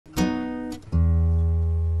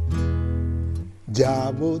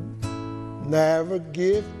Jah would never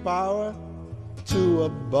give power to a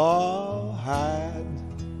bald-head.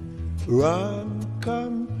 Run,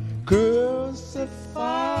 come, crucify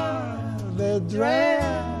the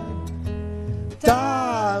dread.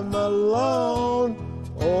 Time alone,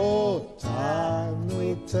 oh, time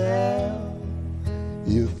will tell.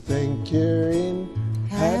 You think you're in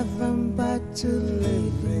heaven, but you're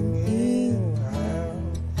living in hell.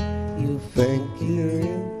 You think you're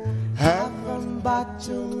in heaven, but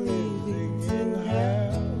you're living in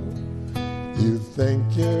hell. You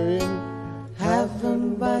think you're in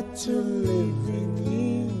heaven, but you're living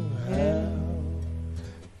in hell.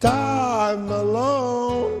 Time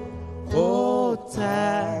alone, oh,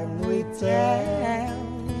 time will tell.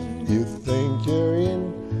 You think you're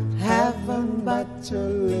in heaven, but you're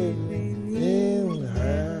living in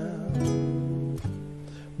hell.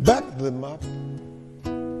 Back them up,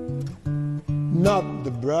 not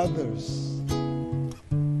the brothers,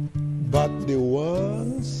 but the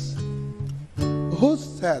ones who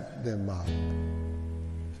set them up.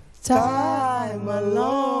 Time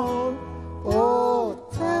alone, oh,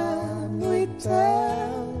 time will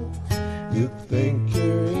tell. You think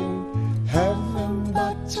you're in heaven,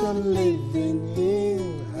 but you're living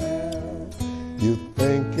in hell. You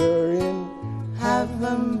think you're in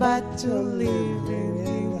heaven, but you're living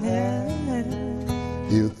in hell.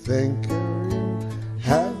 You think you're in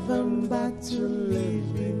heaven, but you're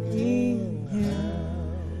living in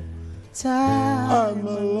hell. Time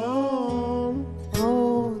alone,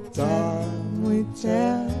 oh, time will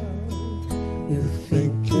tell. You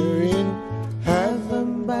think you're in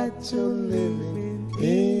heaven, but you're living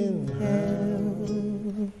in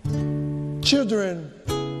hell. Children,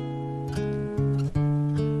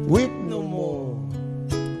 weep no more.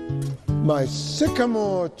 My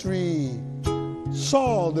sycamore tree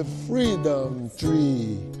saw the freedom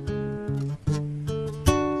tree.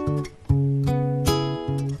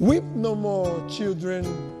 Weep no more, children,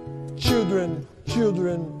 children,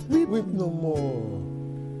 children, weep no more.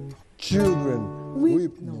 Children,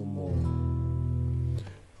 weep no more.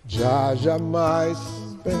 Já jamais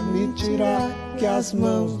permitirá que as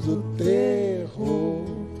mãos do terror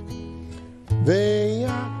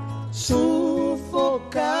venha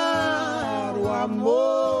sufocar o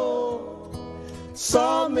amor.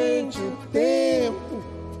 Somente o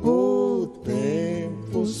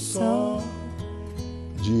tempo só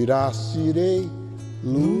dirá se irei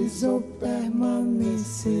luz ou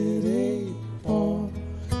permanecerei pó.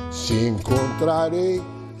 Se encontrarei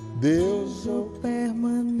Deus ou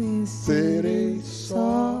permanecerei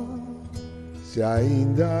só. Se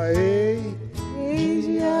ainda hei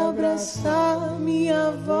de abraçar minha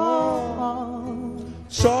avó.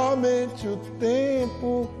 Somente o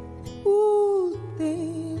tempo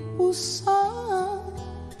só.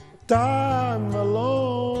 Time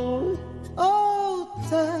alone, oh,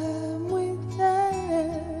 time will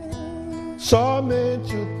tell.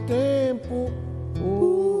 Somente o tempo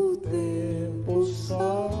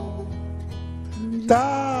só.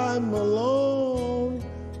 Time alone,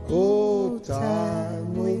 oh,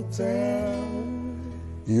 time will tell.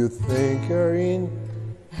 You think you're in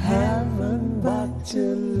heaven, but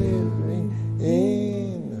you're living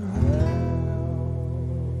in hell.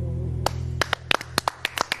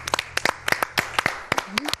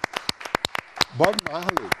 Bob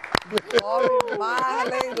Marley. Bob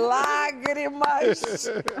Marley, lágrimas.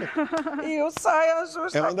 E o Saia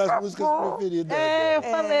Justa. É uma das músicas preferidas. Eu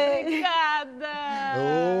falei. Obrigada.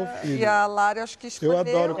 Oh, e a Lari, acho que escolheu. Eu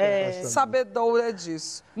adoro sabedora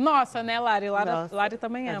disso. Nossa, né, Lari? Lari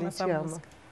também ama essa música.